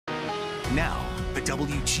Now, the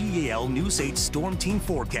WGAL News 8 Storm Team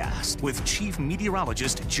Forecast with Chief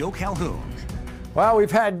Meteorologist Joe Calhoun. Well, we've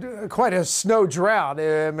had quite a snow drought.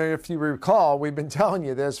 If you recall, we've been telling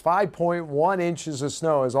you this. 5.1 inches of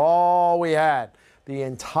snow is all we had the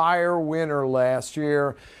entire winter last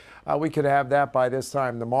year. We could have that by this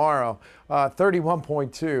time tomorrow.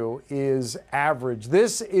 31.2 is average.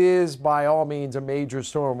 This is by all means a major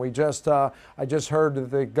storm. I just heard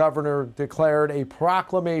that the governor declared a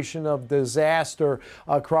proclamation of disaster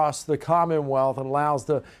across the Commonwealth and allows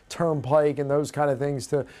the turnpike and those kind of things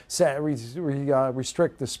to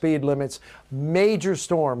restrict the speed limits. Major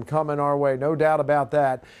storm coming our way, no doubt about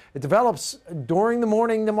that. It develops during the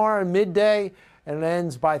morning tomorrow and midday, and it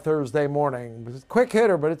ends by Thursday morning. Quick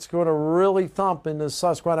hitter, but it's going to really thump in the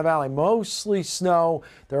Susquehanna Valley. Mostly snow.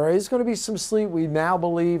 There is going to be some sleet, we now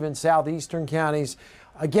believe, in southeastern counties.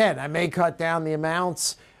 Again, I may cut down the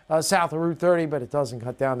amounts south of Route 30, but it doesn't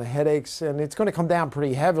cut down the headaches, and it's going to come down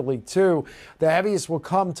pretty heavily, too. The heaviest will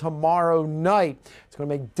come tomorrow night. It's going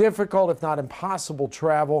to make difficult, if not impossible,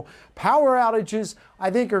 travel. Power outages, I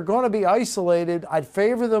think, are going to be isolated. I'd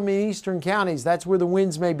favor them in eastern counties. That's where the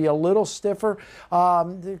winds may be a little stiffer.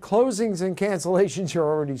 The closings and cancellations, you're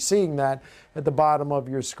already seeing that at the bottom of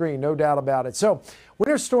your screen, no doubt about it. So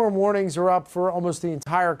winter storm warnings are up for almost the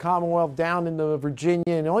entire Commonwealth, down into Virginia,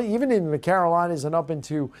 and even in the Carolinas and up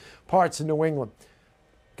into parts of New England.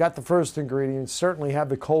 Got the first ingredient, certainly have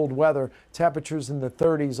the cold weather, temperatures in the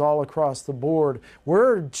 30s all across the board.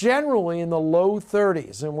 We're generally in the low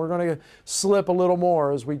 30s, and we're going to slip a little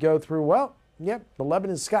more as we go through. Well, yep, the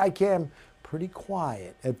Lebanon Skycam, pretty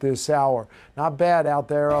quiet at this hour. Not bad out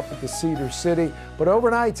there up at the Cedar City, but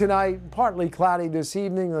overnight tonight, partly cloudy this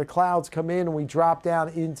evening. The clouds come in and we drop down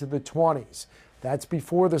into the 20s. That's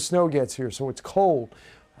before the snow gets here, so it's cold.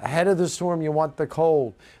 Ahead of the storm, you want the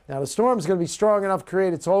cold. Now, the storm's going to be strong enough to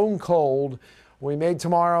create its own cold. We made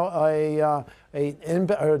tomorrow an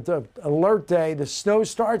alert day. The snow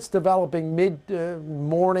starts developing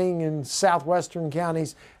mid-morning in southwestern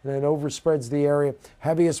counties and then overspreads the area.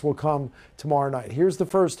 Heaviest will come tomorrow night. Here's the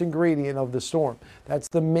first ingredient of the storm. That's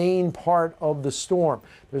the main part of the storm.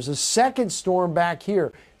 There's a second storm back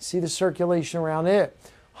here. See the circulation around it.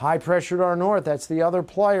 High pressure to our north, that's the other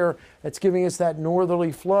player that's giving us that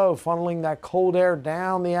northerly flow, funneling that cold air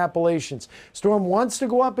down the Appalachians. Storm wants to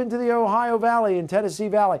go up into the Ohio Valley and Tennessee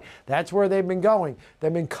Valley. That's where they've been going.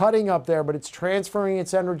 They've been cutting up there, but it's transferring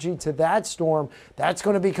its energy to that storm. That's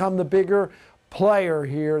going to become the bigger player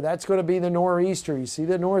here. That's going to be the nor'easter. You see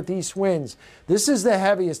the northeast winds. This is the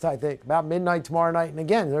heaviest, I think, about midnight tomorrow night. And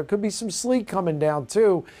again, there could be some sleet coming down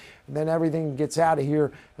too. And then everything gets out of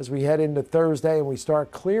here as we head into Thursday and we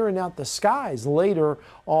start clearing out the skies later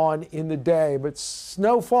on in the day. But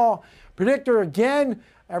snowfall predictor again,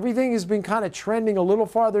 everything has been kind of trending a little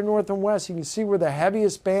farther north and west. You can see where the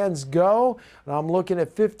heaviest bands go. And I'm looking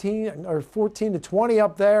at 15 or 14 to 20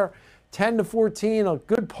 up there. 10 to 14, a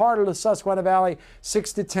good part of the Susquehanna Valley,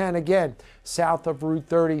 6 to 10, again, south of Route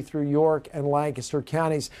 30 through York and Lancaster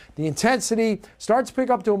counties. The intensity starts to pick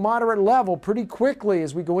up to a moderate level pretty quickly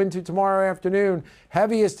as we go into tomorrow afternoon.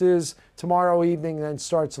 Heaviest is tomorrow evening, then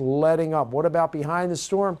starts letting up. What about behind the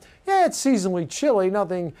storm? Yeah, it's seasonally chilly,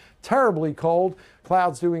 nothing terribly cold.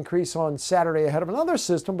 Clouds do increase on Saturday ahead of another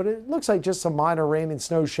system, but it looks like just some minor rain and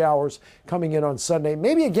snow showers coming in on Sunday,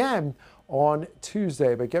 maybe again on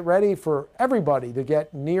Tuesday. But get ready for everybody to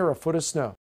get near a foot of snow.